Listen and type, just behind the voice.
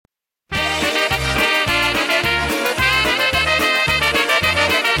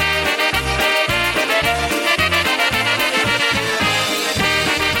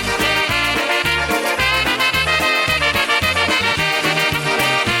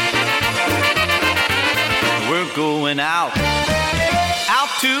out. Out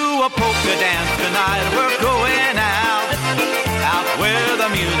to a polka dance tonight, we're going out. Out where the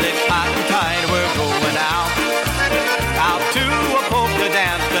music's hot and tight, we're going out. Out to a polka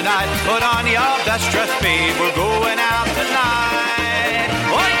dance tonight, put on your best dress, babe, we're going out tonight.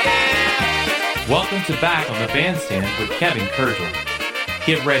 Oh yeah! Welcome to Back on the Bandstand with Kevin Kurgel.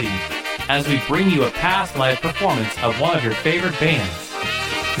 Get ready as we bring you a past live performance of one of your favorite bands.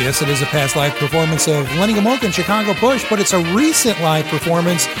 Yes, it is a past live performance of Lenny Gomulka and Chicago Push, but it's a recent live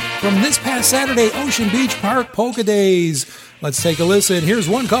performance from this past Saturday, Ocean Beach Park Polka Days. Let's take a listen. Here's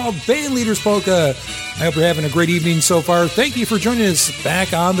one called Band Leaders Polka. I hope you're having a great evening so far. Thank you for joining us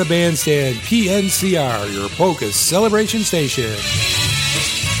back on the Bandstand, PNCR, your polka celebration station.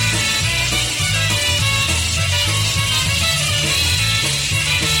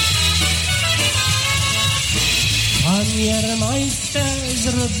 Pan Jermeister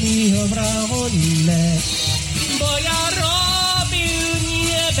zrób mi obrachunek, bo ja robił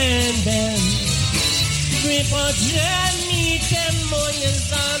nie będę. Wypłacę mi te moje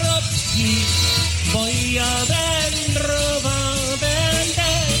zarobki, bo ja wędrował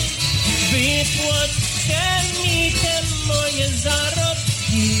będę. Wypłacę mi te moje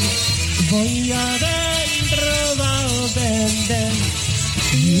zarobki, bo ja wędrował będę.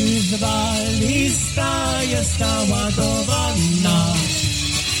 Izba lista jest naładowana,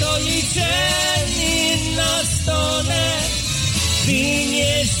 stoi ceni na stole.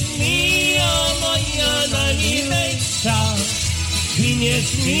 Wynieś mi, o moja naliwejsza,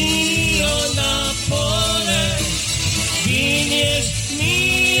 wynieś mi ją na pole. Wynieś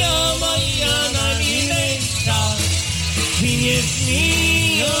mi, o moja naliwejsza, wynieś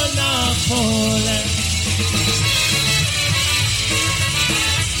mi ją na pole.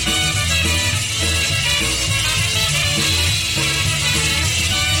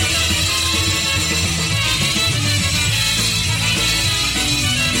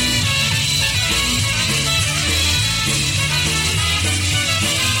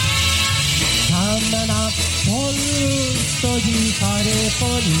 Stoi parę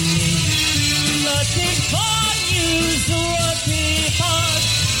koni, na tym koniu złoty pas.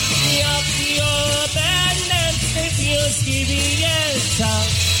 Jak ja będę te wioski wyjeżdżał,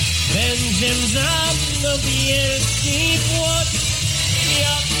 będzie za mną wielki płot.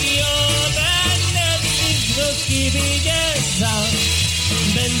 Jak ja będę te wioski wyjeżdżał,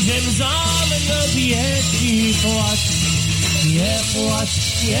 będzie za mną wielki płot. Nie płacz,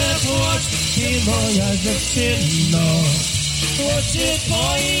 ty moja dziewczyno, oczy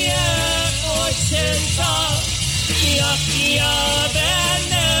twoje ojczęta. Jak ja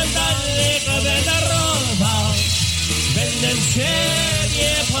będę daleko wędrował, będę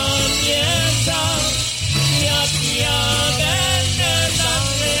ciebie pamiętał. Jak ja będę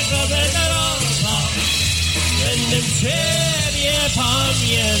daleko wędrował, będę ciebie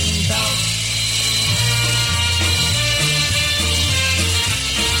pamiętał.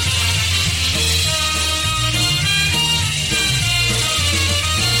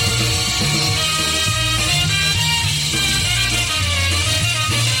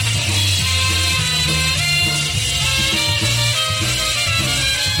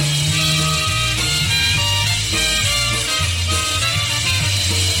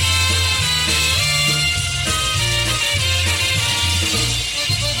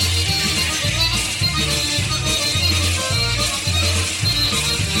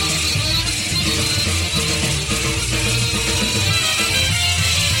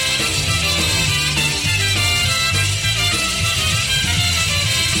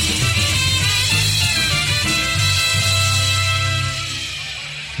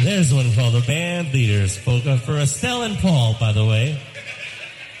 There's one called the Band Leaders Polka for Estelle and Paul, by the way,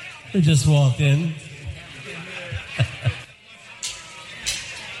 who just walked in.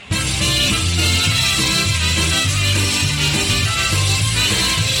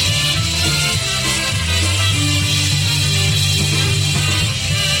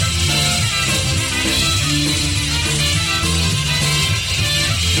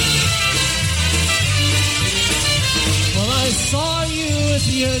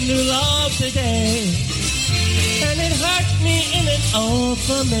 Your new love today, and it hurt me in an old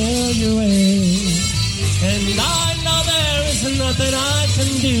familiar way, and I know there is nothing I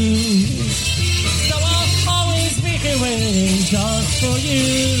can do, so I'll always be here waiting just for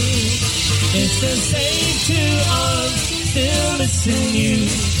you. It's the same two arms still missing you,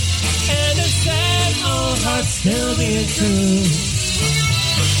 and the sad old heart still being true.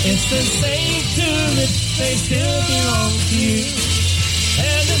 It's the same two lips, they still belong to you,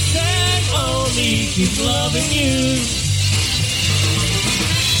 and the sad old me keeps loving you.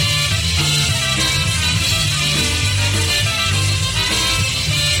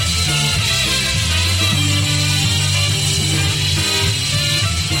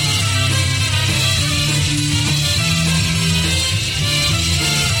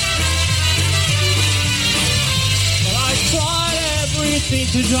 think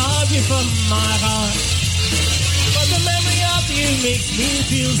to drive you from my heart. But the memory of you makes me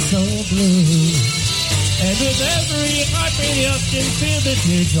feel so blue. And with every heartbeat you can feel the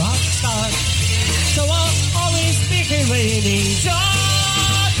teardrops start. So I'll always be waiting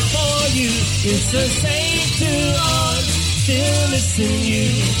just for you. It's the same tune on, still missing you.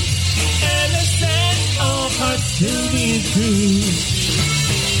 And the sad old heart still being true.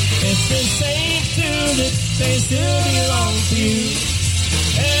 It's the same tune that they still belong to you.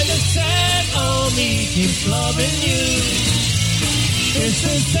 And the sad old me keeps loving you. It's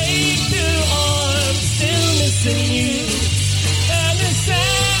the same tune on, still missing you. And the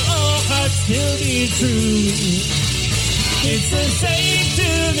sad old heart still being true. It's the same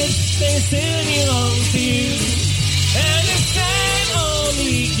tune that they still belong to you. And the sad old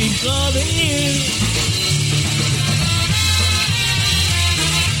me keeps loving you.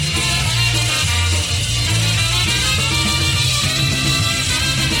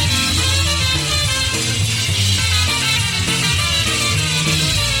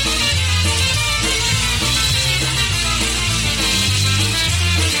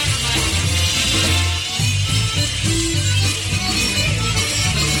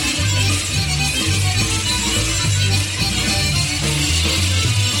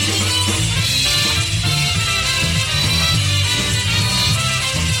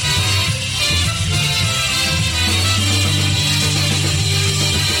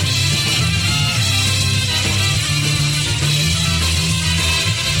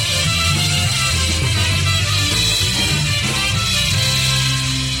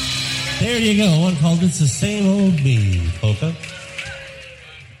 There you go, one called It's the Same Old Me, Polka.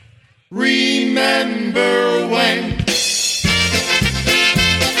 Remember when.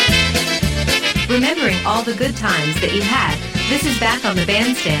 Remembering all the good times that you had, this is Back on the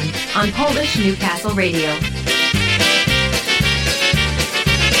Bandstand on Polish Newcastle Radio.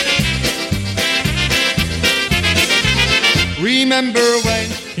 Remember when.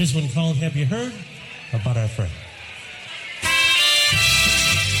 Here's one called Have You Heard About Our Friend?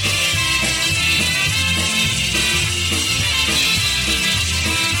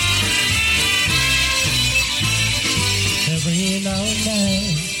 Every now and then,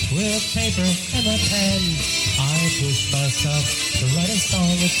 with paper and a pen, I push myself to write a song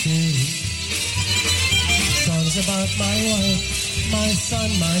or two. Songs about my wife, my son,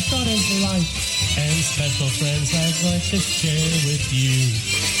 my daughter's life, and special friends I'd like to share with you.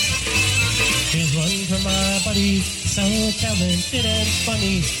 Here's one for my buddy, so talented and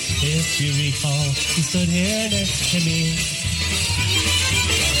funny. If you recall, he stood here next to me.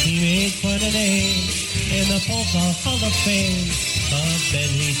 He made quite a name in the Polka Hall of Fame, but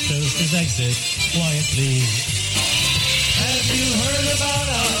then he chose his exit quietly. Have you heard about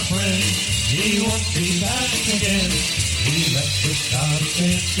our friend? He won't be back again. He left without a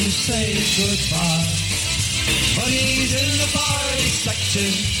chance to say goodbye. But he's in the party section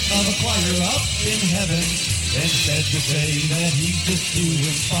of a choir up in heaven, and said to say that he's just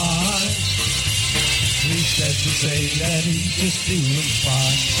doing fine. He said to say that he's just doing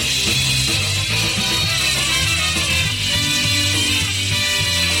fine.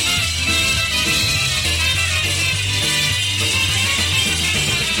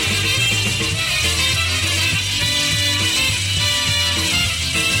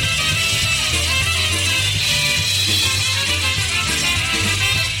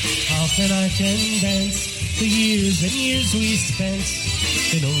 And I condense the years and years we spent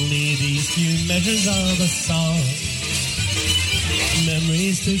in only these few measures of a song.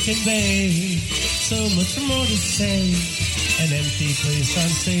 Memories to convey, so much more to say. An empty place on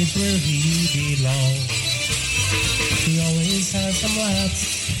stage where he belongs. We always had some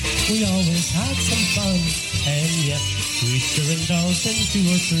laughs, we always had some fun, and yet we sure indulged in two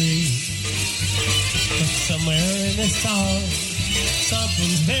or three. But somewhere in this song,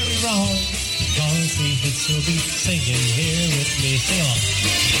 something's very wrong, cause he should still be singing here with me. Sing along.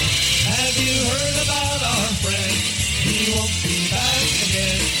 Have you heard about our friend? He won't be back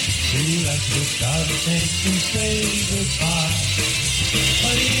again. He left without a chance to say goodbye.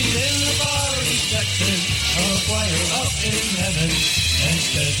 But he's in the party section of a choir up in heaven, and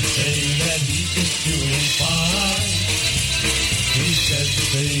said to say that he's just doing fine. He said to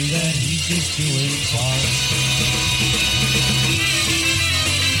say that he's just doing fine.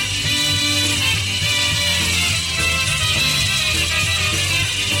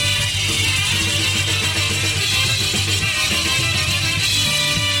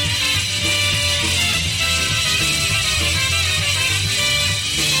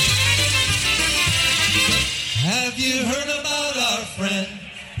 Have you heard about our friend?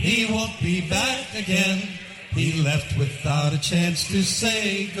 He won't be back again. He left without a chance to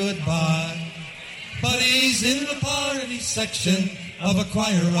say goodbye. But he's in the party section of a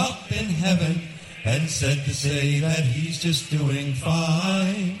choir up in heaven, and said to say that he's just doing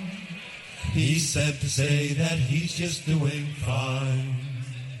fine. He said to say that he's just doing fine.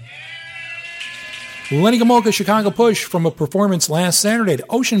 Lenny Gomulka, Chicago Push, from a performance last Saturday at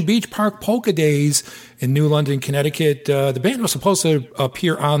Ocean Beach Park Polka Days in New London, Connecticut. The band was supposed to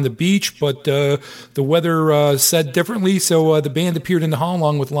appear on the beach, but the weather said differently, so the band appeared in the hall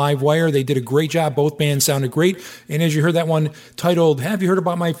along with Live Wire. They did a great job. Both bands sounded great. And as you heard that one titled, Have You Heard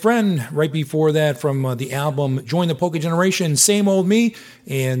About My Friend? Right before that from the album Join the Polka Generation, Same Old Me.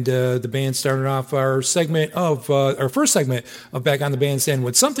 And the band started off our segment of our first segment of Back on the Bandstand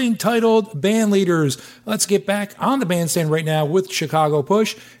with something titled Band Leaders. Let's get back on the bandstand right now with Chicago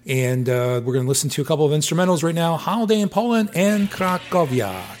Push, and we're going to listen to a couple of instrumentals right now, Holiday in Poland and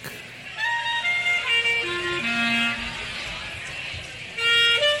Krakowiak.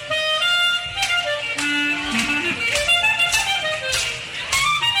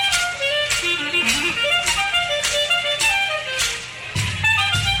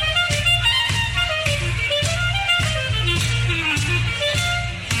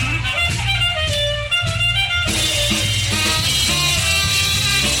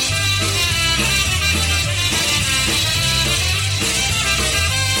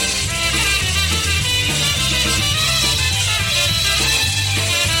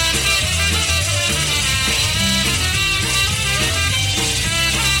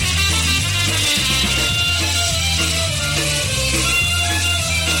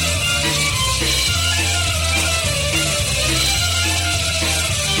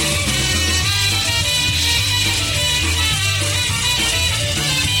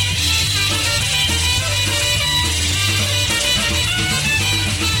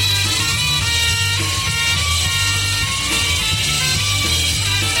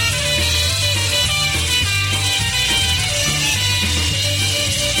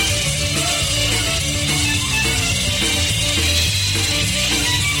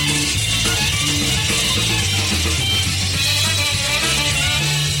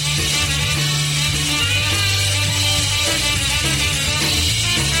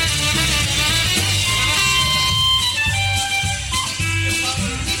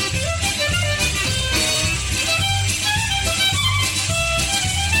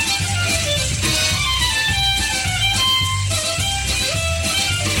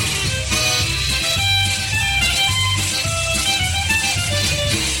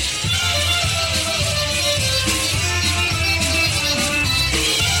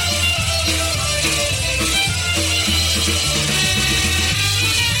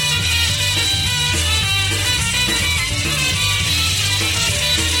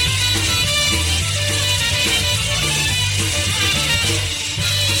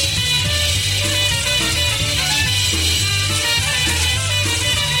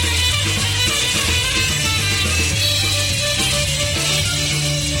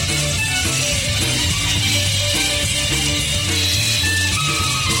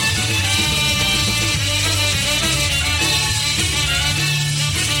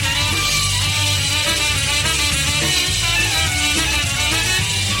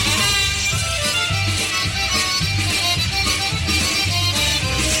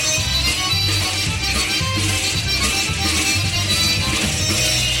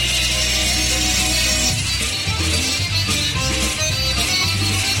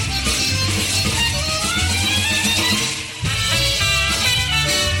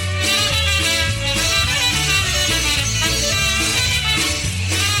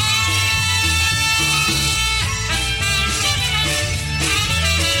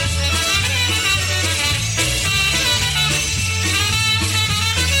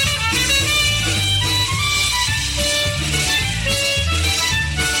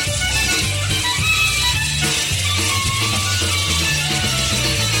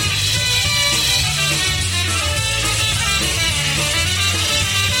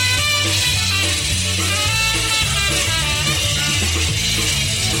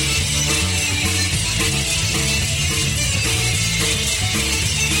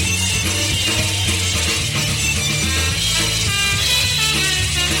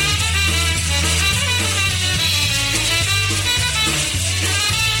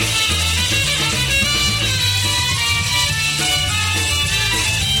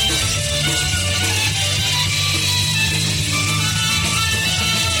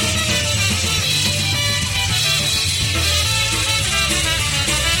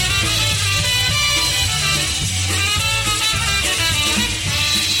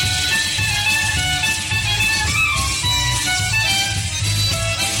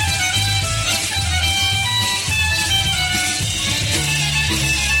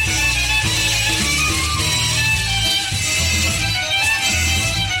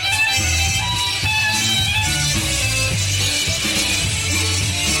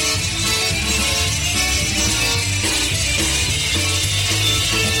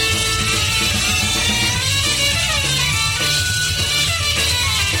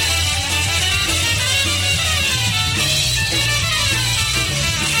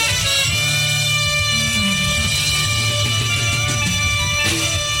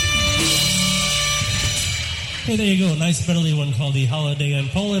 Hey, there you go. Nice medley one called the Holiday in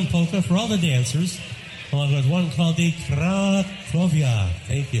Poland Polka for all the dancers, along with one called the Krakowia.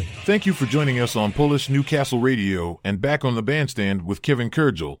 Thank you. Thank you for joining us on Polish Newcastle Radio and back on the bandstand with Kevin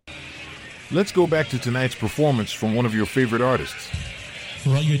Kurdziel. Let's go back to tonight's performance from one of your favorite artists. For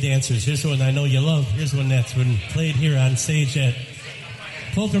all your dancers, here's one I know you love. Here's one that's been played here on stage at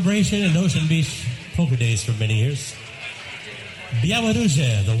Polkabration and Ocean Beach Polka Days for many years. Białe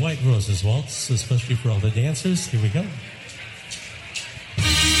Róże, the White Roses Waltz, especially for all the dancers. Here we go.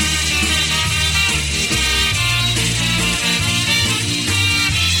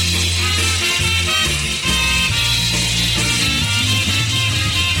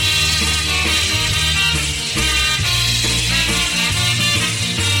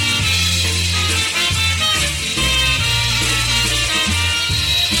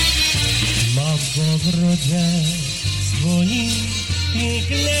 W ogrodzie swoim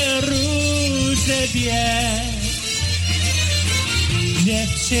piękne róże bieg.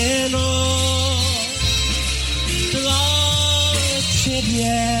 Dziewczyno, dla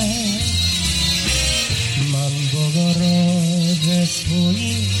ciebie mam w ogrodzie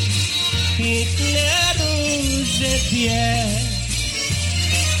swoim piękne róże bieg.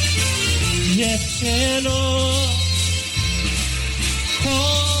 Dziewczyno,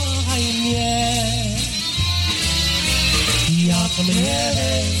 kochaj mnie. Jak mnie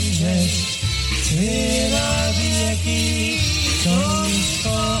będziesz ty na wieki wciąż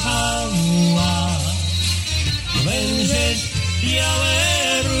kochała, będziesz białe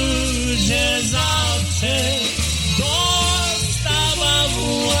róże zawsze dostawała.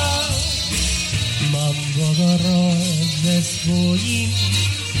 Mam w ogrodzie swoim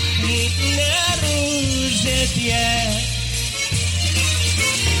piękne róże dwie.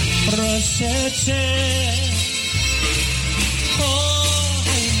 Proszę cię,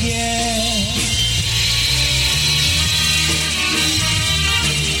 kochaj mnie.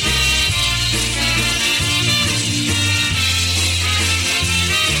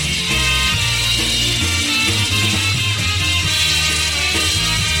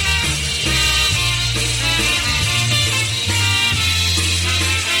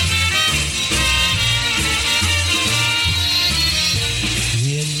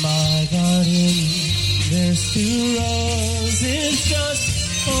 In my garden there's 2 roses just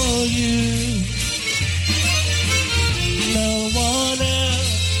for you. No one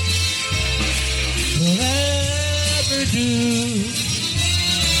else will ever do.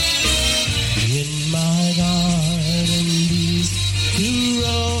 In my garden these 2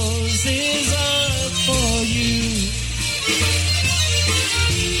 roses are for you.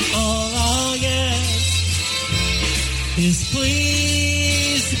 All I ask is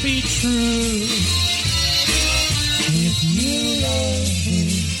please be true. If you love me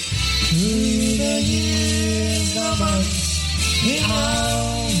through the years, the months, the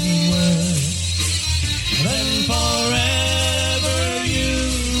hours, then forever you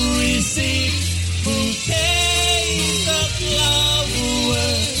receive bouquets of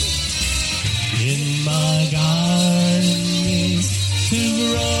flowers. In my garden these 2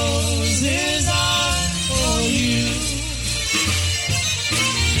 roses are for you.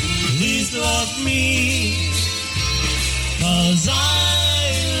 Please love me, 'cause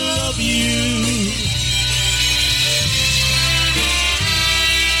I love you.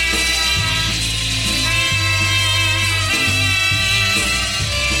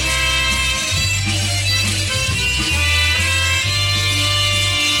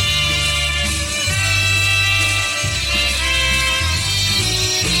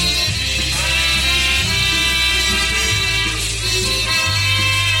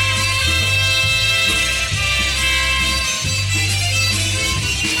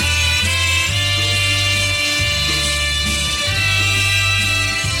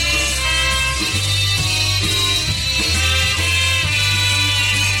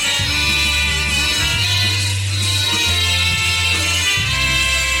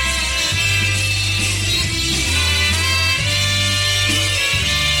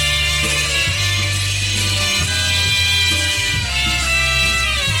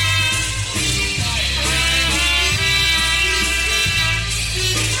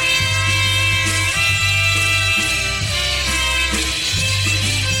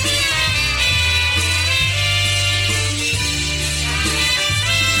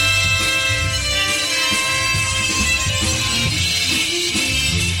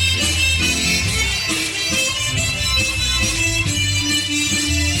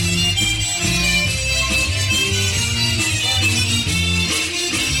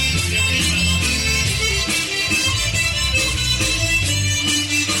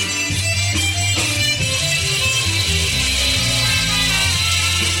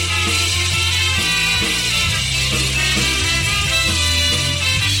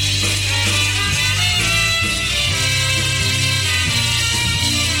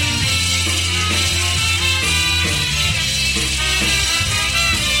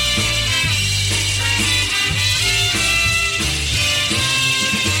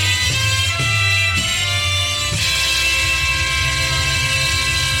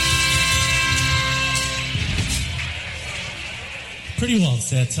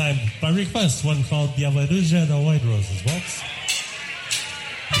 that time, by request, one called Biała Róża, the White Roses Waltz.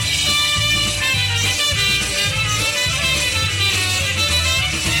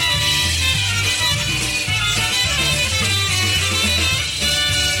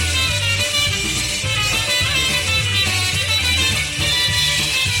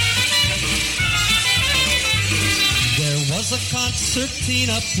 A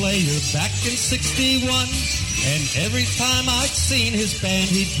concertina player back in 61, and every time I'd seen his band,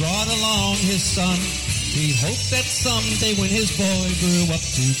 he brought along his son. He hoped that someday when his boy grew up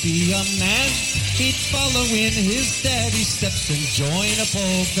to be a man, he'd follow in his daddy's steps and join a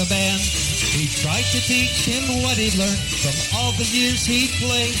polka band. He tried to teach him what he'd learned from all the years he'd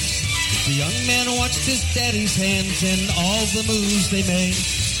played. The young man watched his daddy's hands and all the moves they made.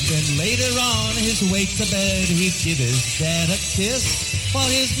 Then later on his way to bed, he'd give his dad a kiss while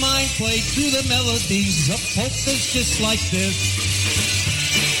his mind played through the melodies of polkas just like this.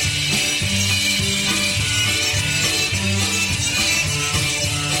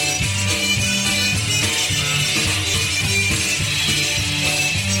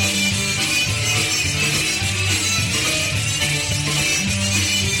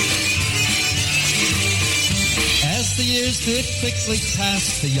 The years did quickly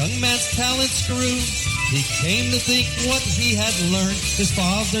pass, the young man's talents grew. He came to think what he had learned his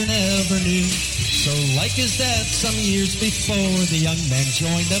father never knew. So like his dad some years before, the young man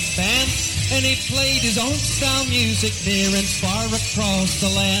joined a band, and he played his own style music near and far across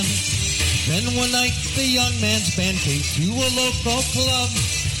the land. Then one night the young man's band came to a local club.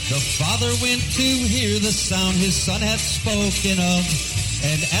 The father went to hear the sound his son had spoken of.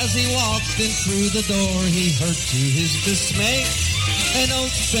 And as he walked in through the door, he heard to his dismay an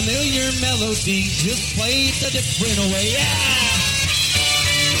old familiar melody just played a different way. Yeah!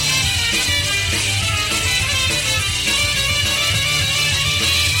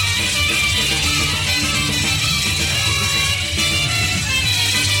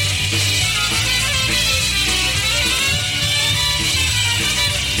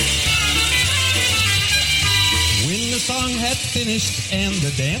 The song had finished and the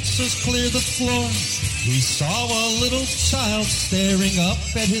dancers cleared the floor. He saw a little child staring up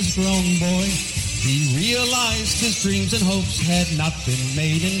at his grown boy. He realized his dreams and hopes had not been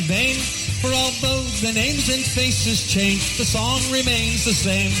made in vain. For although the names and faces changed, the song remains the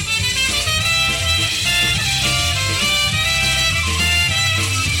same.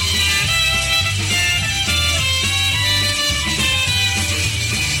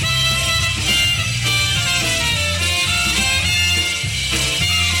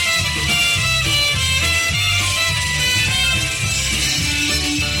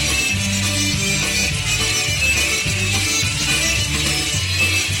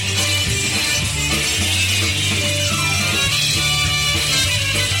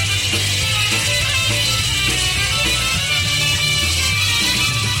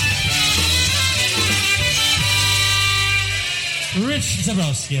 Rich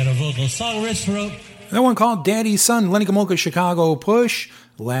Zabrowski had a vocal song Rich wrote. That one called Daddy's Son, Lenny Gomulka Chicago Push.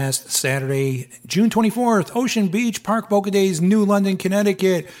 Last Saturday, June 24th, Ocean Beach Park Polka Days, New London,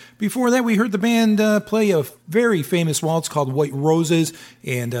 Connecticut. Before that, we heard the band play a very famous waltz called White Roses.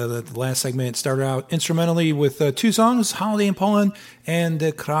 And the last segment started out instrumentally with two songs, Holiday in Poland and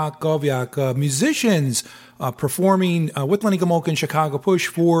Krakowiak. Musicians performing with Lenny Gomulka and Chicago Push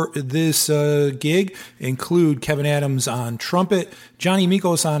for this gig include Kevin Adams on trumpet, Johnny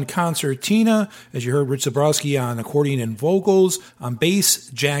Mikos on concertina, as you heard Rich Zabrowski on accordion and vocals, on bass,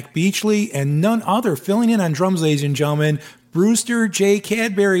 Jack Beachley, and none other filling in on drums, ladies and gentlemen, Brewster J.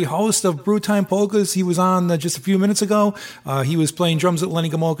 Cadbury, host of Brewtime Polkas. He was on just a few minutes ago. He was playing drums at Lenny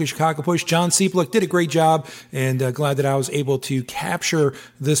Gomulka Chicago Push. John Seeplick did a great job, and glad that I was able to capture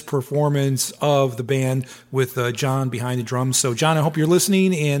this performance of the band with John behind the drums. So, John, I hope you're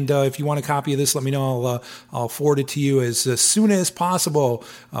listening, and if you want a copy of this, let me know. I'll forward it to you as soon as possible.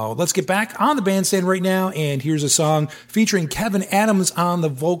 Let's get back on the bandstand right now, and here's a song featuring Kevin Adams on the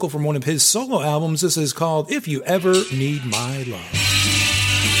vocal from one of his solo albums. This is called If You Ever Need My Love.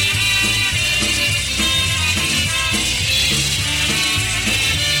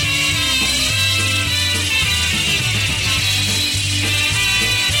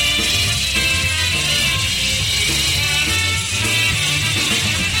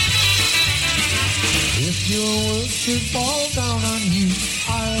 If your world should fall down on you,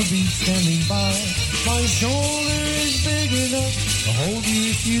 I'll be standing by. My shoulder is big enough to hold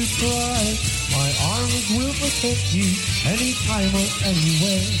you if you cry. My arms will protect you anytime or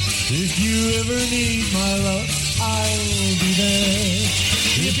anywhere. If you ever need my love, I'll be there.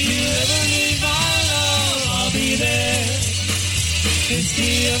 If you ever need my love, I'll be there. It's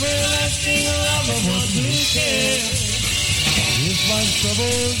the everlasting love of one who cares. If my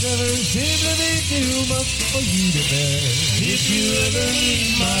troubles ever seem to be too much for you to bear, if you ever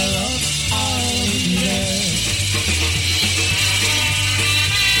need my love, I'll be there.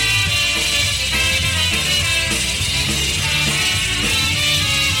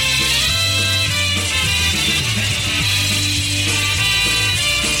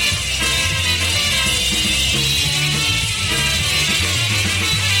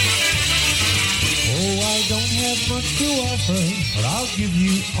 Much to offer, but I'll give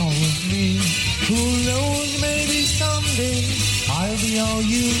you all of me. Who knows, maybe someday I'll be all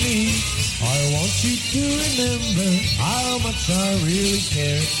you need. I want you to remember how much I really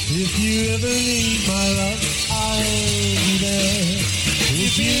care. If you ever need my love, I'll be there.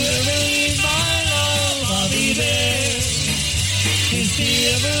 If you ever need my love, I'll be there. It's the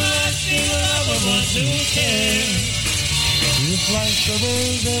everlasting love of one who cares. If life's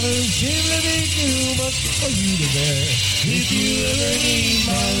troubles ever seem to be too much for you to bear, if you ever need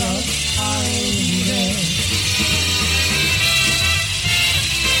my love, I'll be there.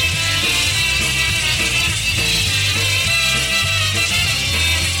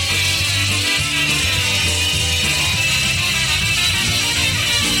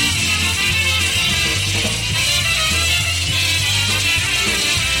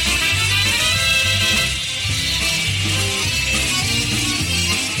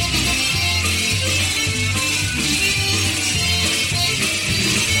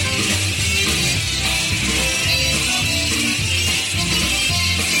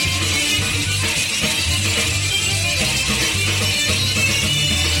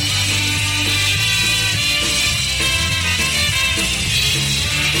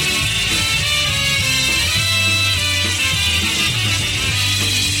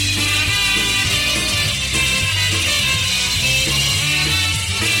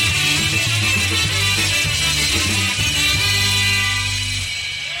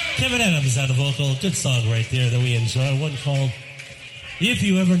 Kevin Adams had a vocal, good song right there that we enjoy, one called If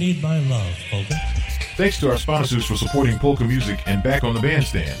You Ever Need My Love, Polka. Thanks to our sponsors for supporting polka music and Back on the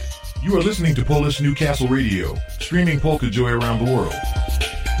Bandstand. You are listening to Polish Newcastle Radio, streaming polka joy around the world.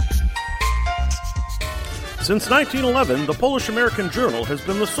 Since 1911, the Polish American Journal has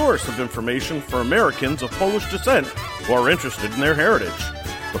been the source of information for Americans of Polish descent who are interested in their heritage.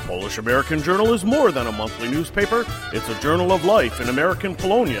 The Polish American Journal is more than a monthly newspaper. It's a journal of life in American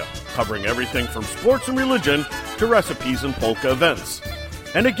Polonia, covering everything from sports and religion to recipes and polka events.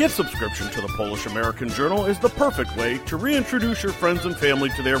 And a gift subscription to the Polish American Journal is the perfect way to reintroduce your friends and family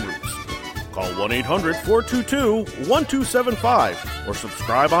to their roots. Call 1-800-422-1275 or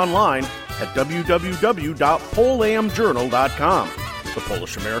subscribe online at www.polamjournal.com. The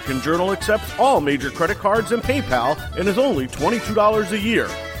Polish American Journal accepts all major credit cards and PayPal and is only $22 a year.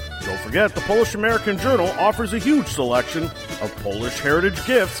 Don't forget, the Polish American Journal offers a huge selection of Polish heritage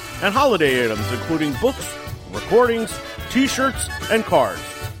gifts and holiday items, including books, recordings, T-shirts, and cards.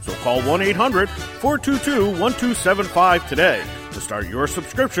 So call 1-800-422-1275 today to start your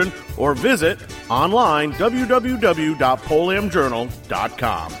subscription or visit online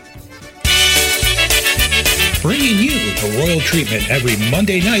www.polamjournal.com. Bringing you the royal treatment every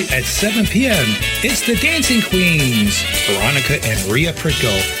Monday night at 7 p.m. It's the Dancing Queens, Veronica and Ria Pritko,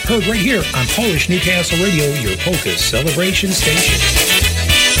 heard right here on Polish Newcastle Radio, your polka celebration station.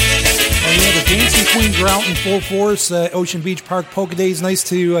 Oh yeah, the Dancing Queens are out in full force. Ocean Beach Park Polka Days. Nice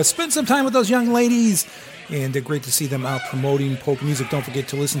to spend some time with those young ladies. And great to see them out promoting polka music. Don't forget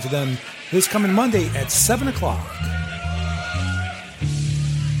to listen to them this coming Monday at 7 o'clock.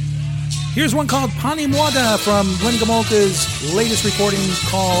 Here's one called Pani Młoda from Glenn Gomolka's latest recording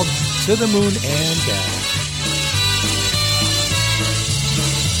called To the Moon and Back.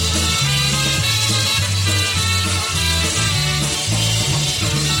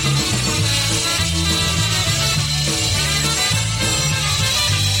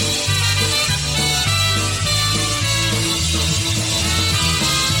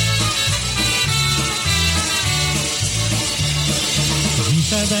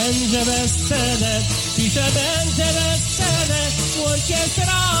 Będzie wesele, pisze będzie wesele,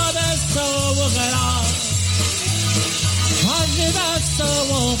 orkiestra wesoło gra. Każdy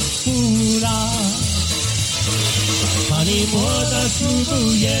wesoło hula. Pani młoda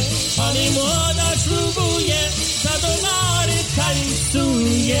ślubuje, za dolary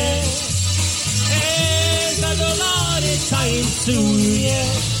tańcuje. Za dolary tańcuje.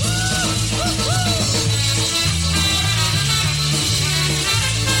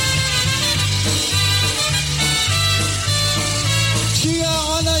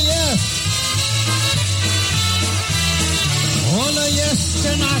 Ona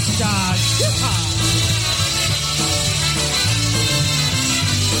nasha.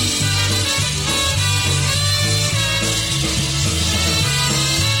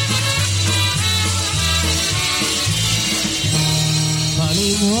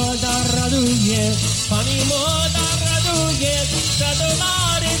 Pani młoda raduje, pani młoda raduje,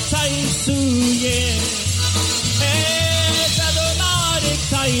 zadolary tańcuje. Zadolary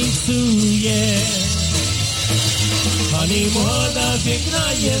tańcuje. Pani młoda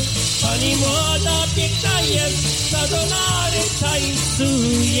piękna jest, pani młoda piękna jest, zadolary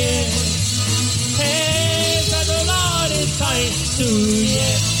tańcuje. Zadolary tańcuje.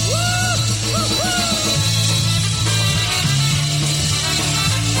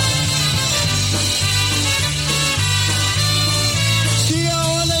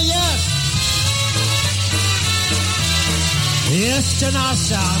 Jeszcze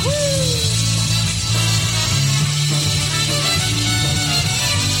nasza.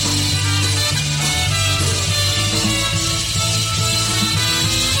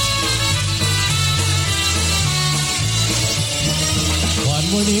 Pan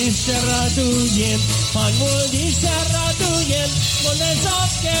młody się raduje, pan młody się raduje, młode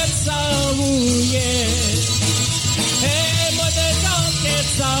żonkę całuje. Młode żonkę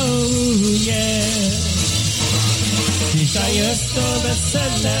całuje. Dzisiaj jest to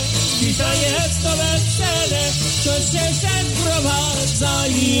wesele, dzisiaj jest to wesele, to się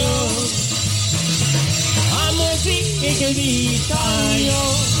wprowadzają, a muzyki witają.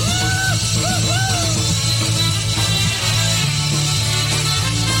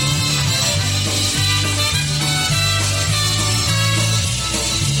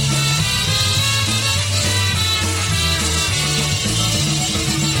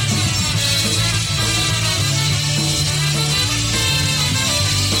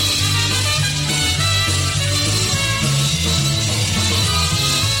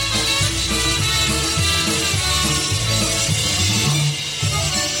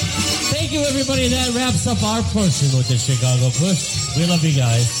 Everybody, that wraps up our portion with the Chicago Push. We love you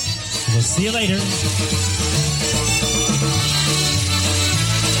guys. We'll see you later.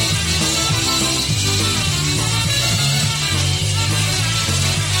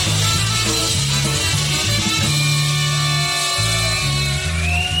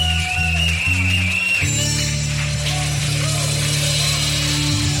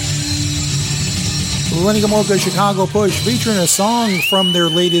 Lenny Gomulka, Chicago Push, featuring a song from their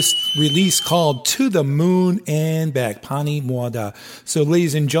latest release called To the Moon and Back, Pani Młoda. So,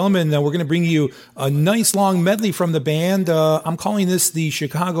 ladies and gentlemen, we're going to bring you a nice long medley from the band. I'm calling this the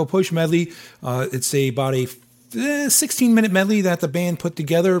Chicago Push medley. It's about a 16-minute medley that the band put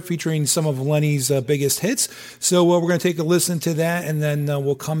together featuring some of Lenny's biggest hits. So we're going to take a listen to that, and then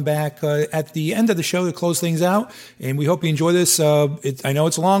we'll come back at the end of the show to close things out. And we hope you enjoy this. I know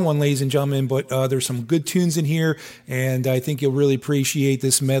it's a long one, ladies and gentlemen, but there's some good tunes in here, and I think you'll really appreciate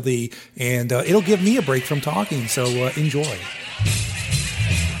this medley. And it'll give me a break from talking, so enjoy.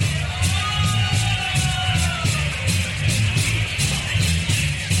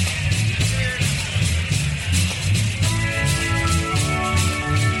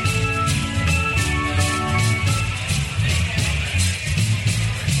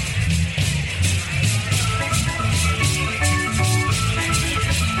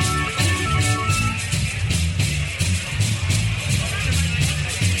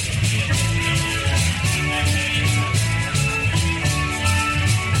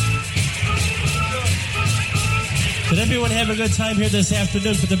 Did everyone have a good time here this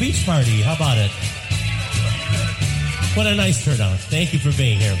afternoon for the beach party? How about it? What a nice turnout. Thank you for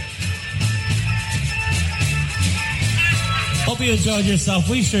being here. Hope you enjoyed yourself.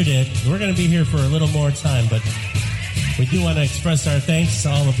 We sure did. We're going to be here for a little more time, but we do want to express our thanks to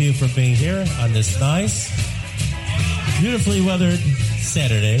all of you for being here on this nice, beautifully weathered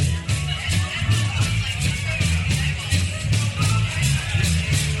Saturday.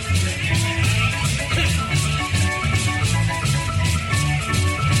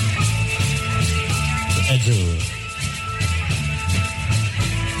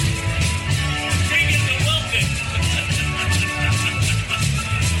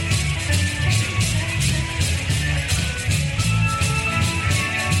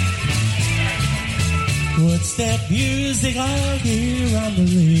 What's that music I hear on the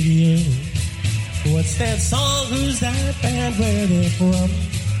radio? What's that song? Who's that band? Where they're from?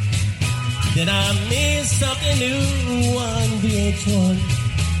 Did I miss something new on VH1?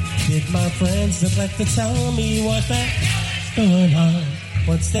 Did my friends neglect to tell me what that's going on?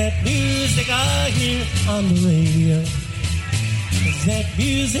 What's that music I hear on the radio? 'Cause that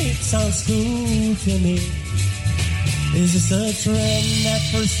music sounds cool to me. Is this a trend at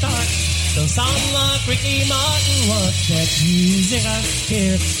first start? Don't sound like Ricky Martin. What's that music I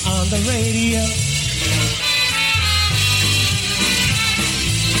hear on the radio?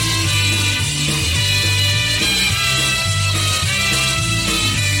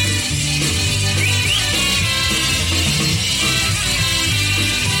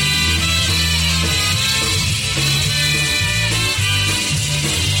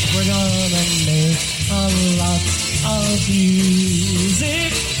 We're gonna make a lot of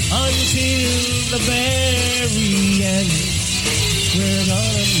music until the very end. We're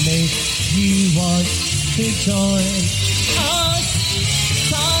gonna make you want to join us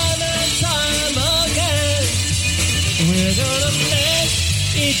time and time again. We're gonna make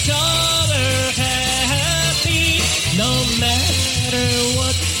each other happy, no matter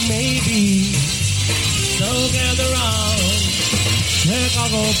what may be. So gather round,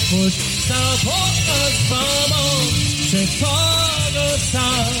 Chicago push, support us from on Chicago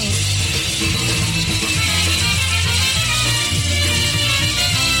sound.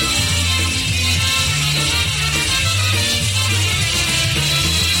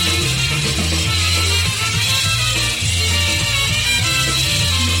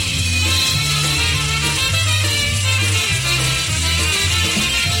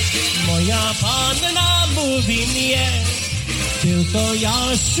 Moja panna mówi mnie, tylko ja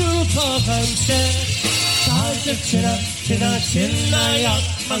szukam cię. Ta dziewczyna, czyna jak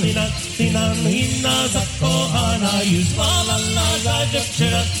malina, lina zakochana już malala. Ta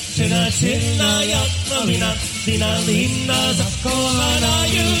dziewczyna, czyna jak malina, lina zakochana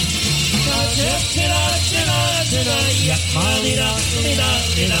już. Ta dziewczyna, czyna jak malina,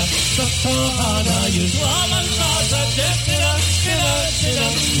 lina zakochana już malala. Ta dziewczyna, czyna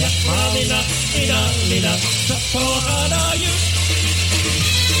jak malina, lina zakochana już.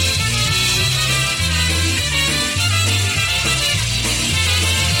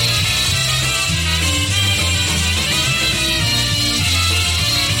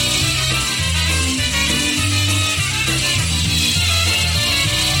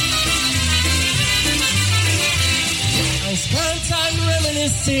 I spent time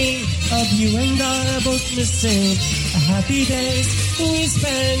reminiscing of you and I both missing the happy days we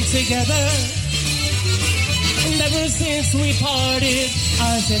spent together. And ever since we parted,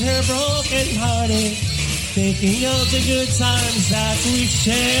 I sit here broken hearted, thinking of the good times that we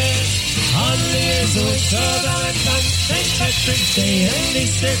shared. On the years of Valentine's, St. Patrick's Day and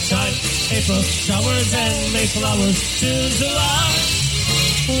Easter time, April showers and Mayflowers, June, July.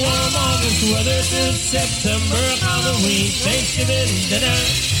 Warm August weather through September, Halloween, Thanksgiving dinner.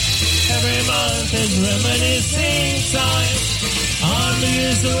 Every month is reminiscing time. On New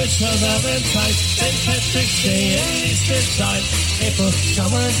Year's, the witch of Valentine, St. Patrick's Day and Easter time, April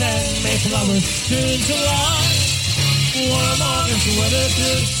showers and Mayflowers, June, July. Warm August weather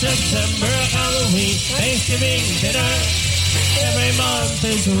through September, Halloween, Thanksgiving dinner. Every month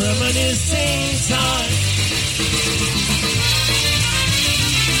is reminiscing time.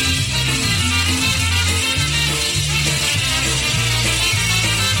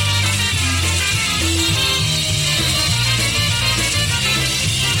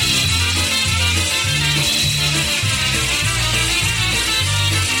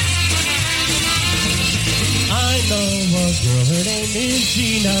 I know a girl, her name is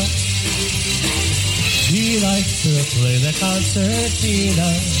Gina. She likes to play the concertina.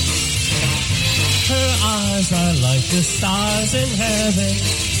 Her eyes are like the stars in heaven.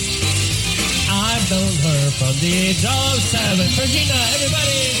 I've known her from the age of 7. Regina,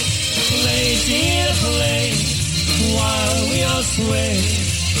 everybody! Play, Gina, play, while we all sway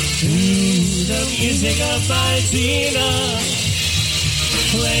to the music of my Gina.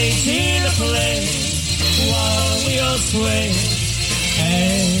 Play, Gina, play, while we all sway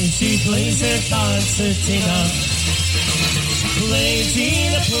as she plays her concertina. Play,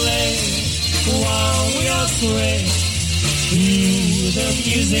 Gina, play, while we all sway to the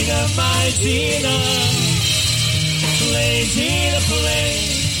music of my Gina. Play, Gina, play,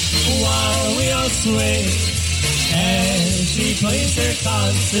 while we all sway as she plays her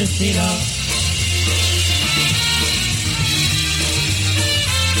concertina.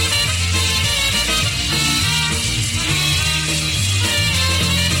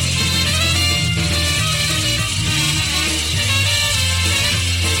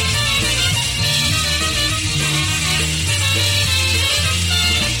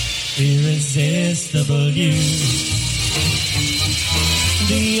 Irresistible you.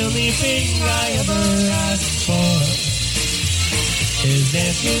 The only thing I ever asked for is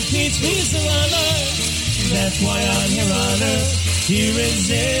that you teach me to honor. That's why I'm here on earth.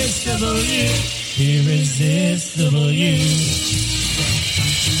 Irresistible you. irresistible you.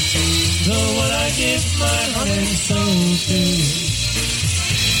 The one I give my heart and soul to.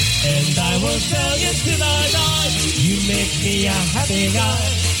 And I will tell you till I die, you make me a happy guy,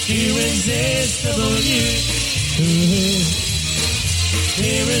 irresistible you. Ooh,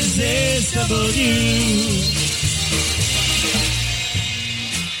 irresistible you.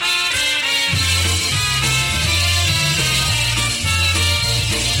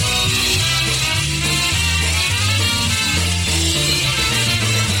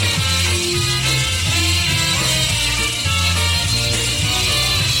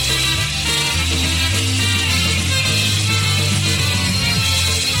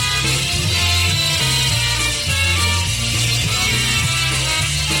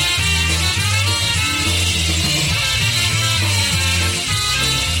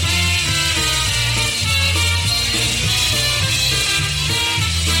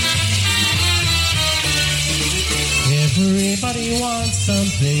 Everybody wants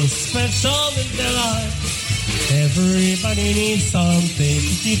something special in their life. Everybody needs something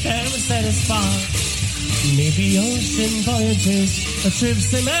to keep them satisfied. Maybe ocean voyages or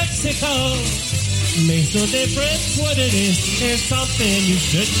trips to Mexico. Makes no difference what it is. It's something you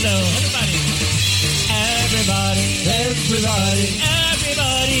should know. Everybody, everybody,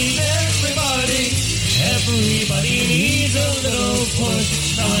 everybody, everybody, everybody needs a little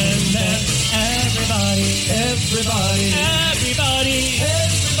push now and then. Everybody, everybody, everybody,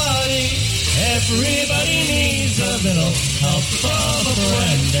 everybody, everybody needs a little help from a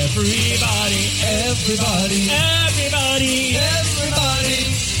friend. Everybody, everybody, everybody, everybody,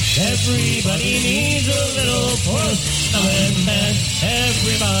 everybody needs a little push now and then.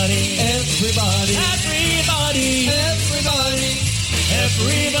 Everybody, everybody, everybody, everybody,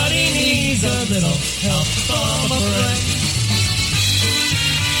 everybody needs a little help from a friend.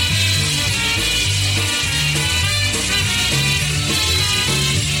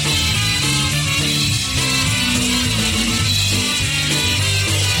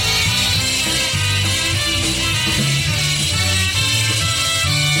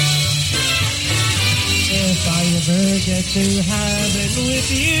 If I ever get to heaven with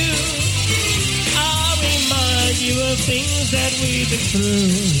you, I'll remind you of things that we've been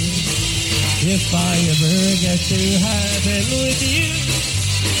through. If I ever get to heaven with you,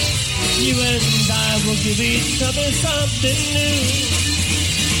 you and I will give each other something new.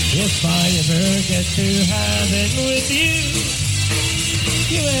 If I ever get to heaven with you,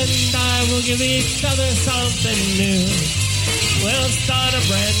 you and I will give each other something new. We'll start a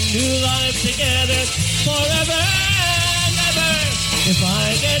brand new life together forever and ever. If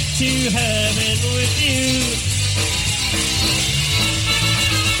I get to heaven with you.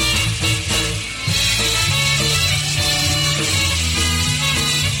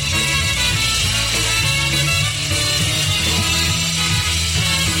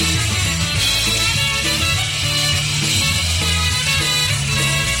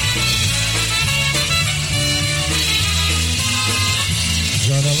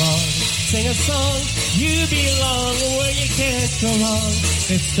 Run along, sing a song, you belong where you can't go wrong.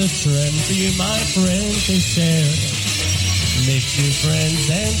 It's the trend for you, my friend, to share. Make new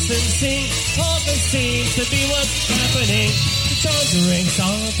friends, dance and sing, polka seems to be what's happening. Conjuring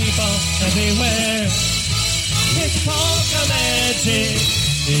song people everywhere. It's polka magic,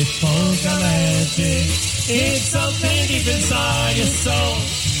 it's polka magic. It's something deep inside your soul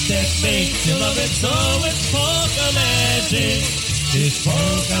that makes you love it so. It's polka magic. It's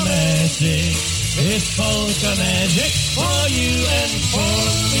polka magic, it's polka magic for you and for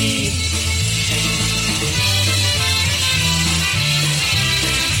me.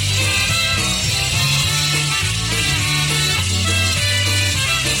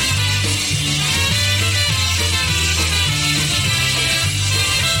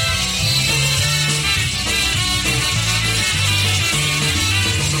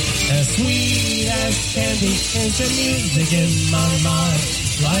 As sweet as candy is the music in my mind,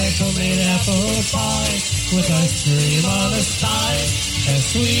 like homemade apple pie with ice cream on the side. As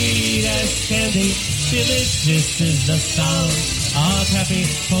sweet as candy, delicious is the sound of happy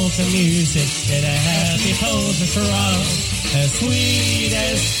polka music in a happy polka crowd. As sweet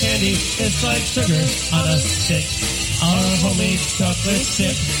as candy, it's like sugar on a stick, our homemade chocolate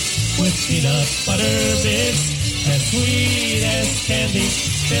chip with peanut butter bits. As sweet as candy,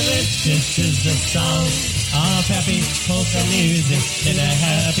 delicious is the sound of happy polka music in a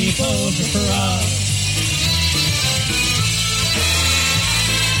happy polka crowd.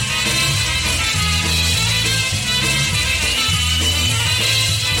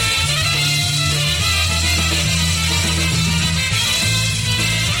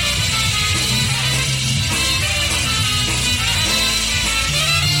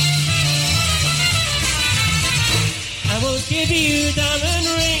 give you diamond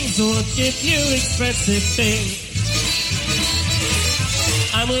rings, won't give you expensive things.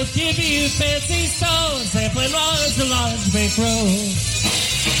 I will give you fancy stones, airplane rods, a large bankroll.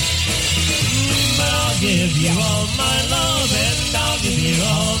 But I'll give you all my love, and I'll give you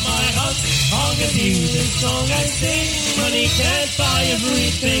all my hugs. I'll give you the song I sing. Money can't buy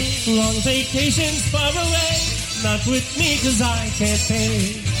everything. Long vacations far away, not with me 'cause I can't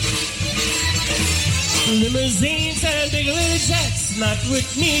pay. Limousines and big little jets, not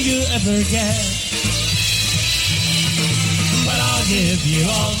with me you ever get. But I'll give you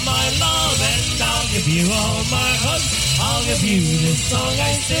all my love, and I'll give you all my hugs. I'll give you this song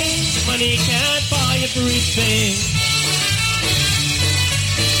I sing. Money can't buy everything.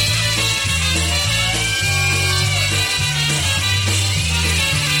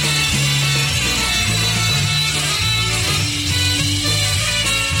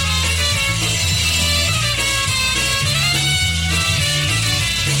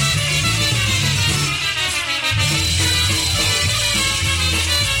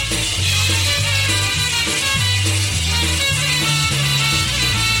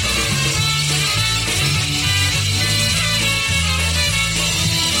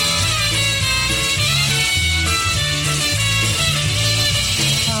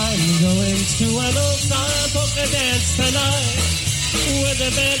 To an old time polka dance tonight, where the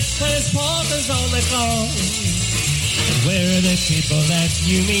band plays polkas on the floor, where the people that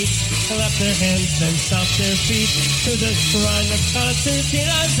you meet clap their hands and stomp their feet to the shrine of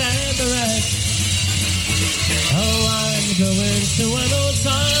concertinas and the rest. Oh, I'm going to an old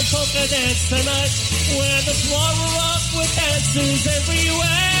time polka dance tonight, where the floor will rock with dancers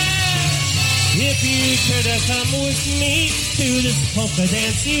everywhere. If you care to come with me to this polka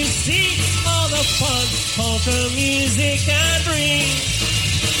dance, you see all the fun polka music can bring.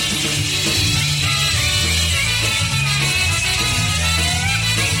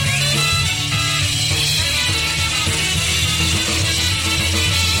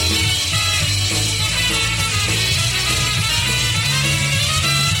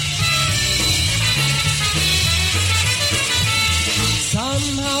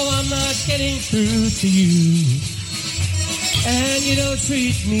 Somehow I'm not getting through to you, and you don't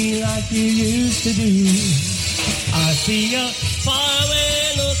treat me like you used to do. I see a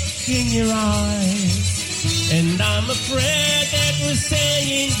faraway look in your eyes, and I'm afraid that we're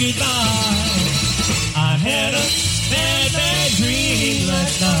saying goodbye. I had a bad, bad dream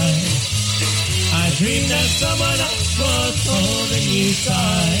last night. I dreamed that someone else was holding you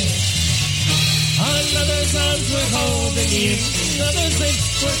tight. Another's arms were holding you, another's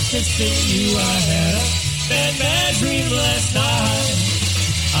lips were kissing you. I had a bad, bad dream last night.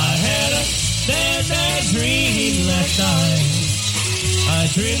 I had a bad, bad dream last night. I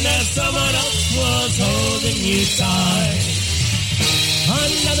dreamed that someone else was holding you tight.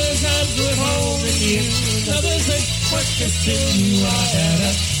 Another's arms were holding you, another's lips were kissing you. I had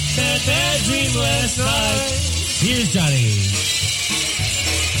a bad, bad dream last night. Here's Johnny.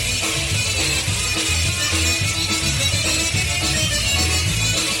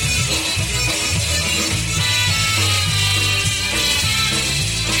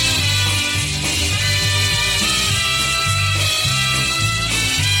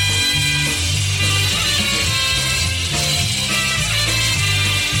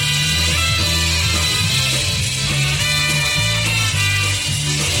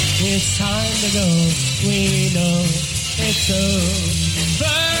 It's time to go, we know it's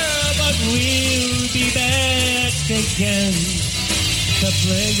over, but we'll be back again to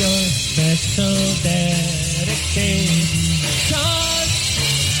play your special dedication.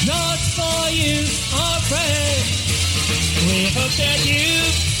 Just for you, our friend. We hope that you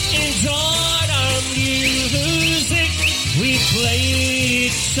enjoyed our music. We played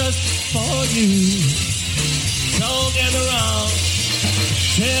it just for you. Don't get around.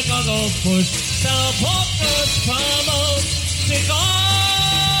 Chicago push, the polkas promote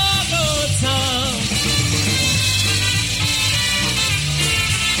Chicago town.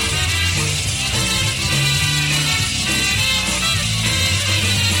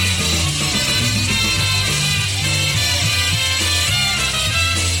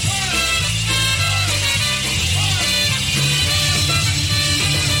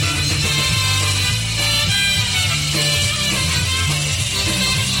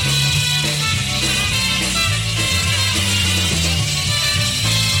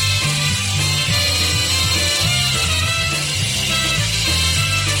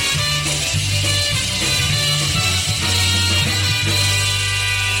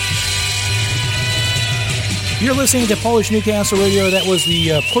 You're listening to Polish Newcastle Radio. That was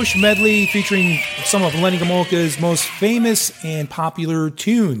the Push Medley featuring some of Lenny Gomulka's most famous and popular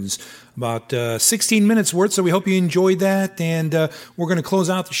tunes. About 16 minutes worth, so we hope you enjoyed that. And we're going to close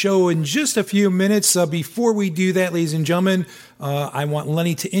out the show in just a few minutes. Before we do that, ladies and gentlemen, I want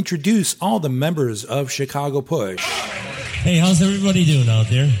Lenny to introduce all the members of Chicago Push. Hey, how's everybody doing out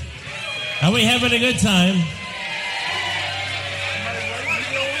there? Are we having a good time?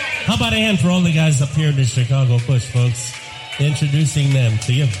 How about a hand for all the guys up here in the Chicago Push, folks? Introducing them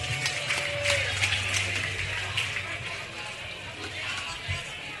to you.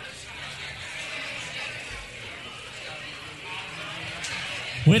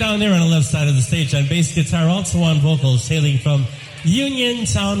 Way down there on the left side of the stage on bass guitar, also on vocals, hailing from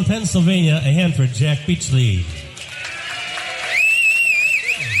Uniontown, Pennsylvania, a hand for Jack Beachley.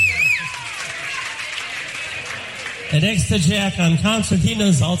 And next to Jack on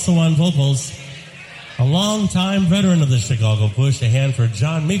concertinas, also on vocals, a longtime veteran of the Chicago Push, a hand for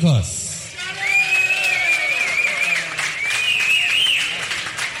John Mikos.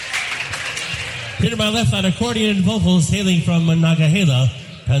 Here to my left on accordion and vocals, hailing from Monongahela,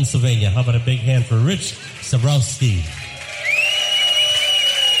 Pennsylvania. How about a big hand for Rich Sabrowski?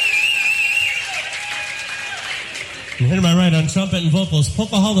 And here to my right on trumpet and vocals,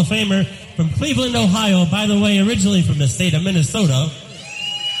 Polka Hall of Famer from Cleveland, Ohio. By the way, originally from the state of Minnesota.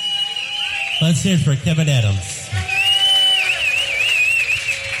 Let's hear it for Kevin Adams.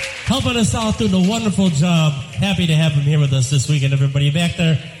 Helping us out doing a wonderful job. Happy to have him here with us this weekend, everybody. Back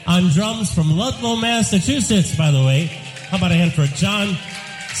there on drums from Ludlow, Massachusetts, by the way. How about a hand for John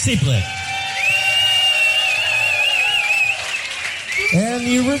Seeplick? And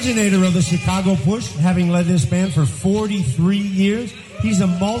the originator of the Chicago Push, having led this band for 43 years. He's a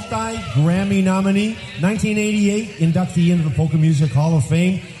multi-Grammy nominee, 1988 inductee into the Polka Music Hall of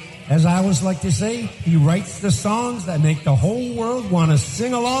Fame. As I always like to say, he writes the songs that make the whole world want to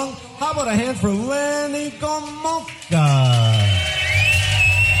sing along. How about a hand for Lenny Gomulka?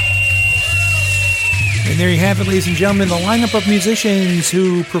 And there you have it, ladies and gentlemen, the lineup of musicians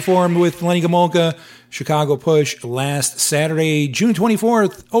who performed with Lenny Gomulka, Chicago Push, last Saturday, June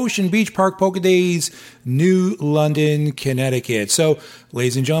 24th, Ocean Beach Park Polka Days, New London, Connecticut. So,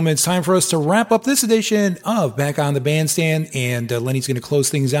 ladies and gentlemen, it's time for us to wrap up this edition of Back on the Bandstand, and Lenny's going to close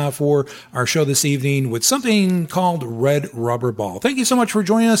things out for our show this evening with something called Red Rubber Ball. Thank you so much for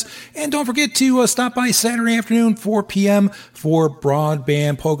joining us, and don't forget to stop by Saturday afternoon, 4 p.m. for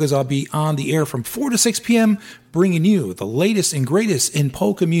Broadband Polkas. I'll be on the air from 4 to 6 p.m., bringing you the latest and greatest in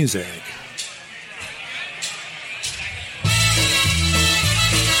polka music.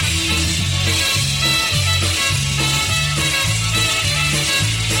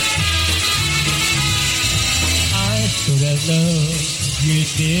 You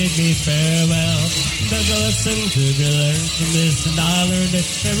bid me farewell. There's a lesson to be learned from this, and I learned it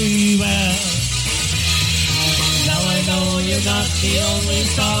very well. Now I know you're not the only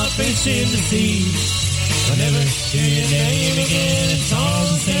starfish in the sea. Whenever you hear your name again, it's all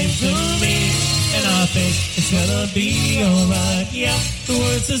the same to me. And I think it's gonna be alright. Yeah, the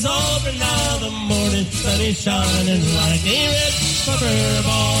worst is over now. The morning sun is shining like a red rubber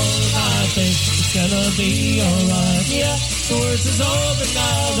ball. I think it's gonna be alright. Yeah, the worst is over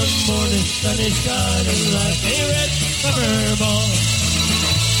now. The morning sun is shining like a red rubber ball.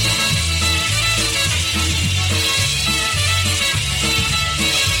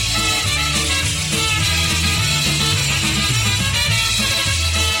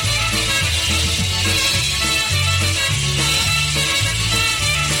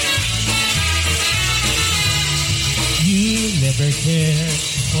 Never care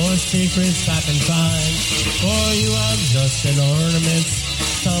for secrets I can find, for you are just an ornament,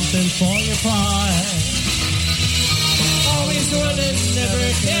 something for your pride. Always running, never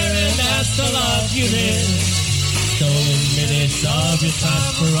caring, that's the life you live. Stolen minutes of your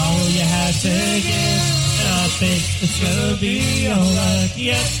time for all you had to give. And I think it's gonna be alright.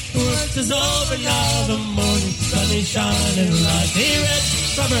 Yes, the worst is over now. The morning sun is shining like a red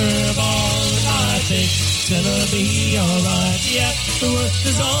rubber ball. And I think it's gonna be alright. Yeah, the worst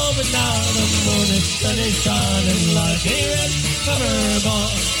is over now. The morning sun is shining like a red rubber ball.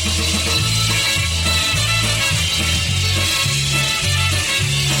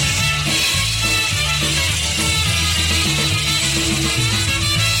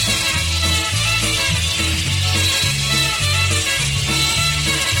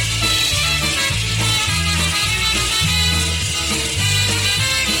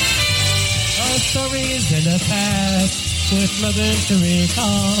 Stories in the past with nothing to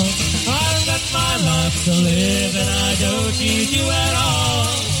recall. I've got my life to live and I don't need you at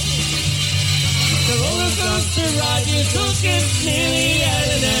all. a roller coaster ride, you took it nearly at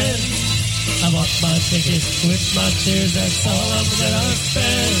an end. I bought my tickets with my tears, that's all I'm gonna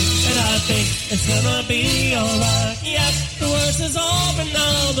spend. And I think it's gonna be alright. Yep, the worst is over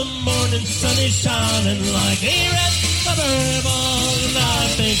now, the morning sun is shining like a red rubber ball. And I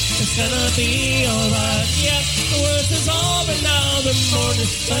think it's gonna be alright. Yep, the worst is over now, the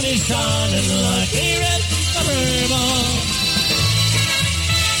morning sun is shining like a red rubber ball.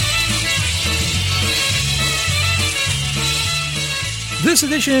 This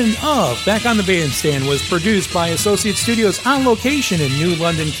edition of Back on the Bandstand was produced by Associate Studios on location in New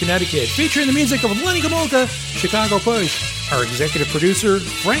London, Connecticut, featuring the music of Lenny Gomulka, Chicago Push, our executive producer,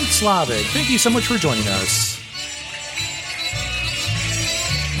 Frank Slavic. Thank you so much for joining us.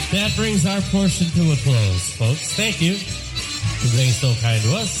 That brings our portion to a close, folks. Thank you for being so kind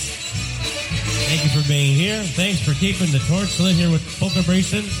to us. Thank you for being here. Thanks for keeping the torch lit here with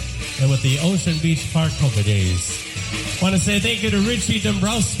Polkabration and with the Ocean Beach Park Polka Days. Want to say thank you to Richie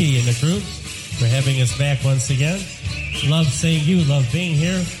Dombrowski and the crew for having us back once again. Love seeing you, love being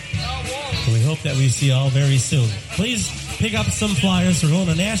here. And we hope that we see you all very soon. Please pick up some flyers. We're going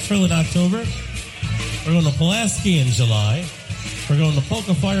to Nashville in October. We're going to Pulaski in July. We're going to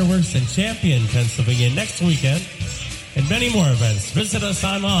Polka Fireworks in Champion, Pennsylvania next weekend. And many more events. Visit us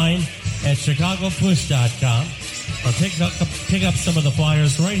online at chicagopush.com or pick up some of the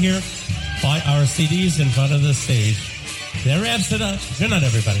flyers right here by our CDs in front of the stage. That wraps it up. Good night,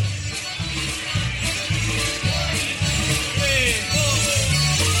 everybody.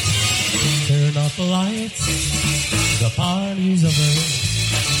 Turn off the lights. The party's over.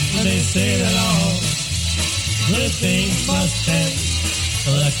 They say that all good things must end.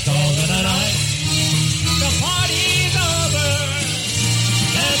 Let's call it a night. The party's over.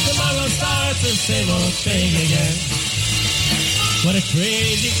 And tomorrow starts the same old thing again. What a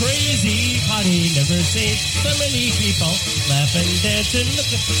crazy, crazy party. Never seen so many people laughing, dancing,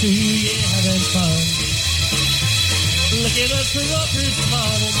 looking to you, having fun. Look at us rockers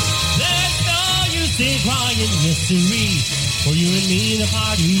smiling. There's no use in crying mystery. For you and me, the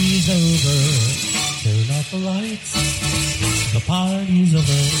party's over. Turn off the lights. The party's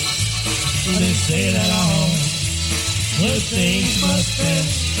over. They say that all good things must end.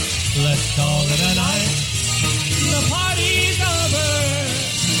 Let's call it a night. The party's over,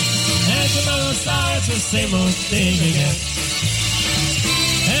 and tomorrow starts the same old thing again.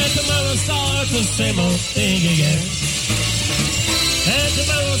 And tomorrow starts the same old thing again. And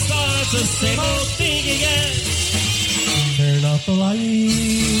tomorrow starts the same old thing again. Turn off the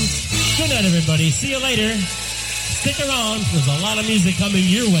lights. Good night, everybody. See you later. Stick around. There's a lot of music coming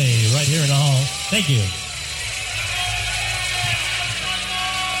your way right here in the hall. Thank you.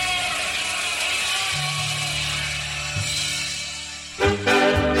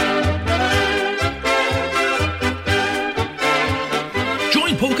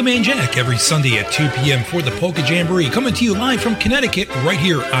 Man Jack every Sunday at 2 p.m. for the Polka Jamboree, coming to you live from Connecticut right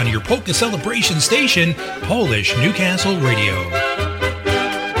here on your Polka Celebration station, Polish Newcastle Radio.